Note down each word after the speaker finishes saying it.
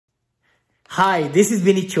Hi, this is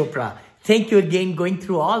Vinney Chopra. Thank you again going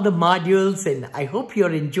through all the modules and I hope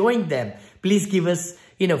you're enjoying them. Please give us,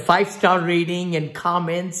 5-star rating and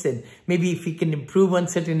comments, and maybe if we can improve on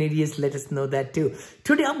certain areas, let us know that too.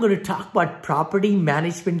 Today, I'm going to talk about property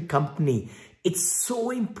management company. It's so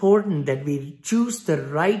important that we choose the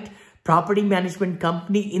right property management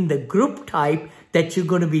company in the group type that you're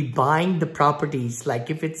going to be buying the properties. Like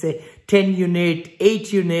if it's a 10 unit,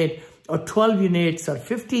 8 unit, or 12 units or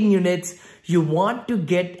 15 units, you want to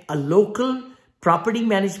get a local property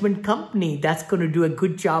management company that's going to do a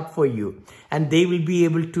good job for you. And they will be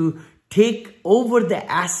able to take over the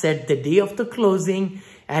asset the day of the closing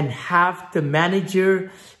and have the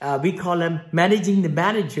manager, we call them managing the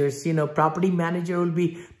managers, property manager will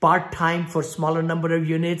be part-time for smaller number of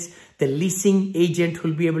units. The leasing agent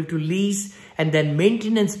will be able to lease, and then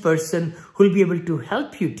maintenance person will be able to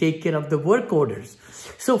help you take care of the work orders.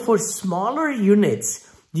 So for smaller units,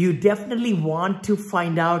 you definitely want to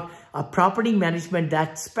find out a property management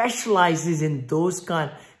that specializes in those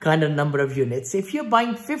kind of number of units. If you're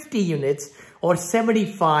buying 50 units or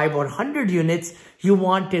 75 or 100 units, you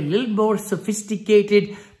want a little more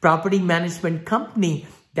sophisticated property management company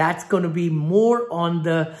that's going to be more on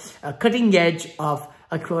the cutting edge of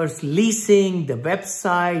course, leasing, the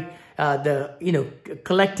website,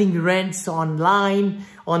 collecting rents online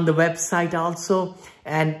on the website also.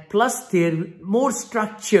 And plus they're more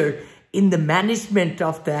structured in the management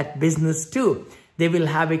of that business too. They will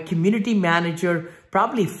have a community manager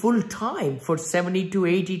probably full time for 70 to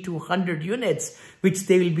 80 to 100 units, which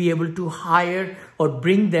they will be able to hire or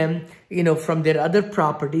bring them, from their other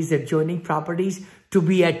properties, adjoining properties, to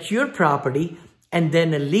be at your property. And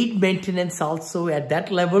then a lead maintenance also at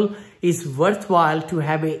that level is worthwhile to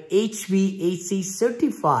have a HVAC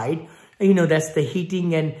certified, that's the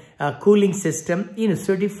heating and cooling system,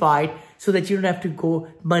 certified, so that you don't have to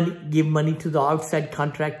give money to the outside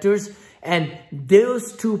contractors. And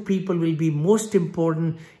those two people will be most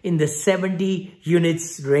important in the 70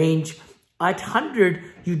 units range. At 100,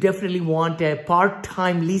 you definitely want a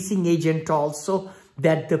part-time leasing agent also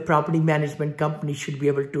that the property management company should be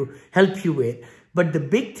able to help you with. But the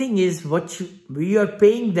big thing is we are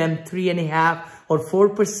paying them 3.5% or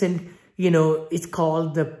 4%, it's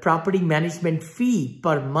called the property management fee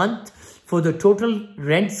per month for the total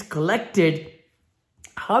rents collected.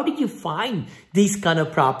 How do you find these kind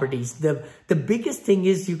of properties? The biggest thing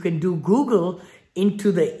is you can do Google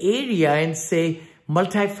into the area and say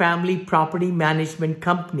multifamily property management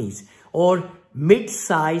companies or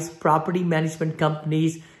mid-size property management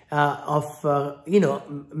companies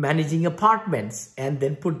managing apartments, and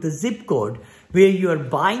then put the zip code where you are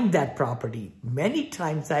buying that property. Many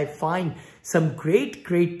times I find some great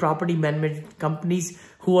property management companies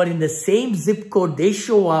who are in the same zip code, they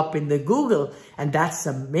show up in the Google, and that's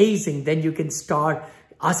amazing. Then you can start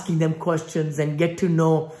asking them questions and get to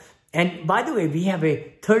know. And by the way, we have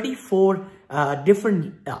 34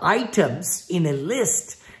 different items in a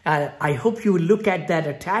list. I hope you will look at that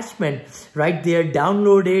attachment right there,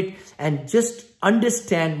 download it, and just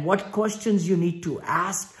understand what questions you need to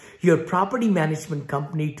ask your property management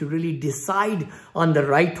company to really decide on the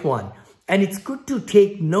right one. And it's good to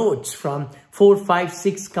take notes from 4, 5,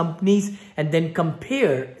 6 companies and then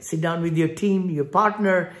compare, sit down with your team, your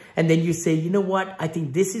partner, and then you say, what, I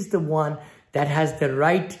think this is the one that has the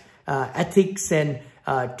right ethics and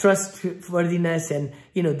trustworthiness, and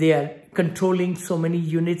they are controlling so many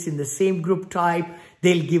units in the same group type.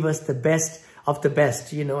 They'll give us the best of the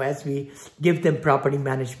best, as we give them property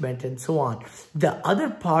management and so on. The other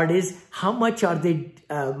part is how much are they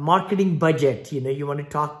marketing budget? You want to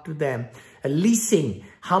talk to them. Leasing,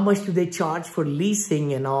 how much do they charge for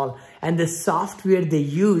leasing and all? And the software they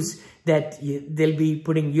use that they'll be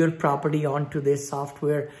putting your property onto their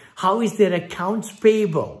software. How is their accounts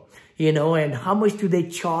payable? And how much do they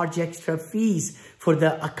charge extra fees for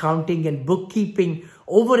the accounting and bookkeeping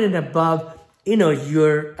over and above,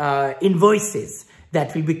 your invoices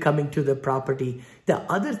that will be coming to the property. The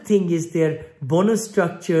other thing is their bonus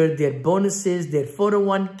structure, their bonuses, their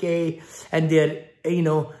 401k, and their,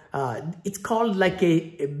 it's called like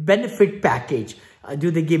a benefit package. Do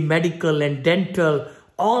they give medical and dental?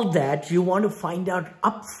 All that you want to find out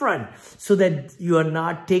upfront so that you are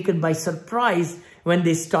not taken by surprise when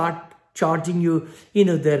they start charging you,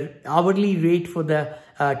 the hourly rate for the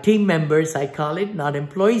team members, I call it, not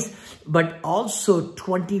employees, but also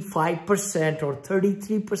 25% or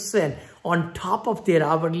 33% on top of their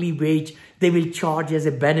hourly wage, they will charge as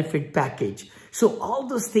a benefit package. So all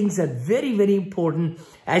those things are very, very important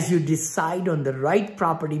as you decide on the right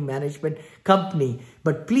property management company.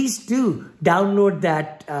 But please do download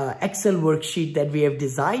that Excel worksheet that we have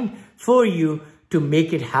designed for you to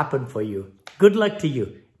make it happen for you. Good luck to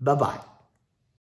you. Bye-bye.